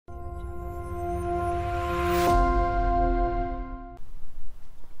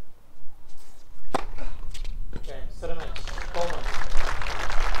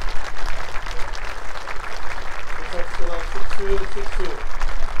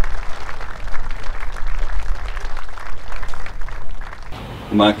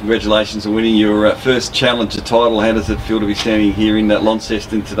Mark, congratulations on winning your first Challenger title. How does it feel to be standing here in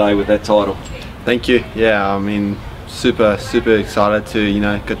Launceston today with that title? Thank you. Yeah, I mean, super excited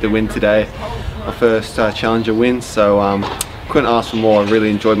to get the win today. My first Challenger win, so couldn't ask for more. I really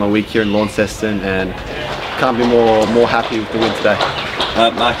enjoyed my week here in Launceston and can't be more happy with the win today.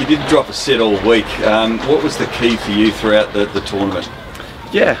 Mark, you didn't drop a set all week. What was the key for you throughout the tournament?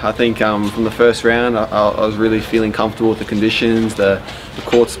 Yeah, I think from the first round I was really feeling comfortable with the conditions, the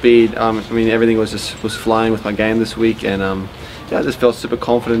court speed. I mean, everything was flying with my game this week, and yeah, I just felt super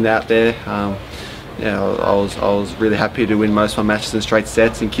confident out there. Yeah, I was really happy to win most of my matches in straight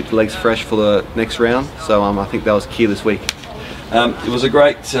sets and keep the legs fresh for the next round. So I think that was key this week. It was a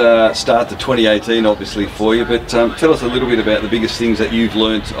great start to 2018 obviously for you, but tell us a little bit about the biggest things that you've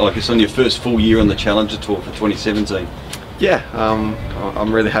learnt, I guess, on your first full year on the Challenger Tour for 2017. Yeah,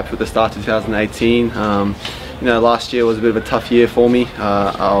 I'm really happy with the start to 2018. Last year was a bit of a tough year for me.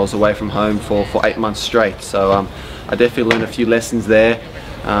 I was away from home for 8 months straight, so I definitely learned a few lessons there.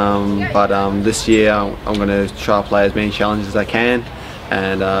 But this year I'm going to try to play as many challenges as I can,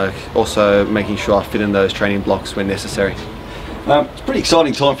 and also making sure I fit in those training blocks when necessary. It's a pretty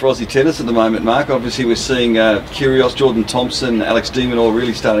exciting time for Aussie tennis at the moment, Mark. Obviously we're seeing Kyrgios, Jordan Thompson, Alex de Minaur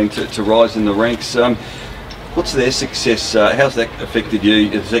really starting to rise in the ranks. What's their success? How's that affected you?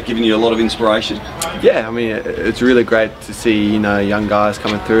 Has that given you a lot of inspiration? Yeah, I mean, it's really great to see young guys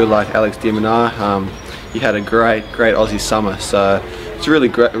coming through like Alex de Minaur. He had a great Aussie summer, so it's really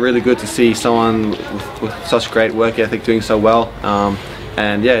good to see someone with such great work ethic doing so well.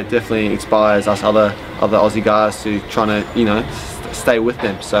 And yeah, it definitely inspires us other Aussie guys to try to stay with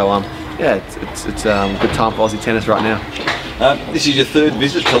them. So yeah, it's a good time for Aussie tennis right now. This is your third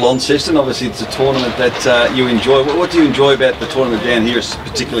visit to Launceston. Obviously it's a tournament that you enjoy. What do you enjoy about the tournament down here,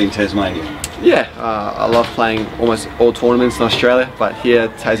 particularly in Tasmania? Yeah, I love playing almost all tournaments in Australia, but here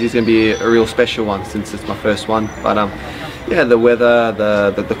Tassie's going to be a real special one since it's my first one. But yeah, the weather,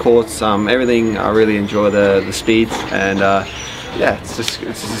 the courts, everything, I really enjoy the speeds, and yeah, it's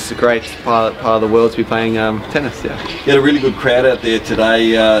just a great part of the world to be playing tennis. Yeah. You had a really good crowd out there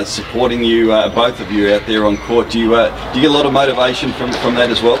today, supporting you, both of you out there on court. Do you get a lot of motivation from that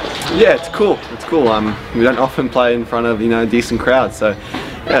as well? Yeah, it's cool. It's cool. We don't often play in front of decent crowds, so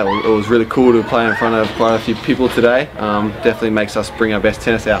yeah, it was really cool to play in front of quite a few people today. Definitely makes us bring our best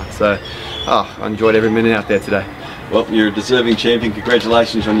tennis out. So I enjoyed every minute out there today. Well, you're a deserving champion.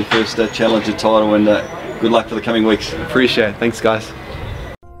 Congratulations on your first Challenger title, and good luck for the coming weeks. Appreciate it. Thanks, guys.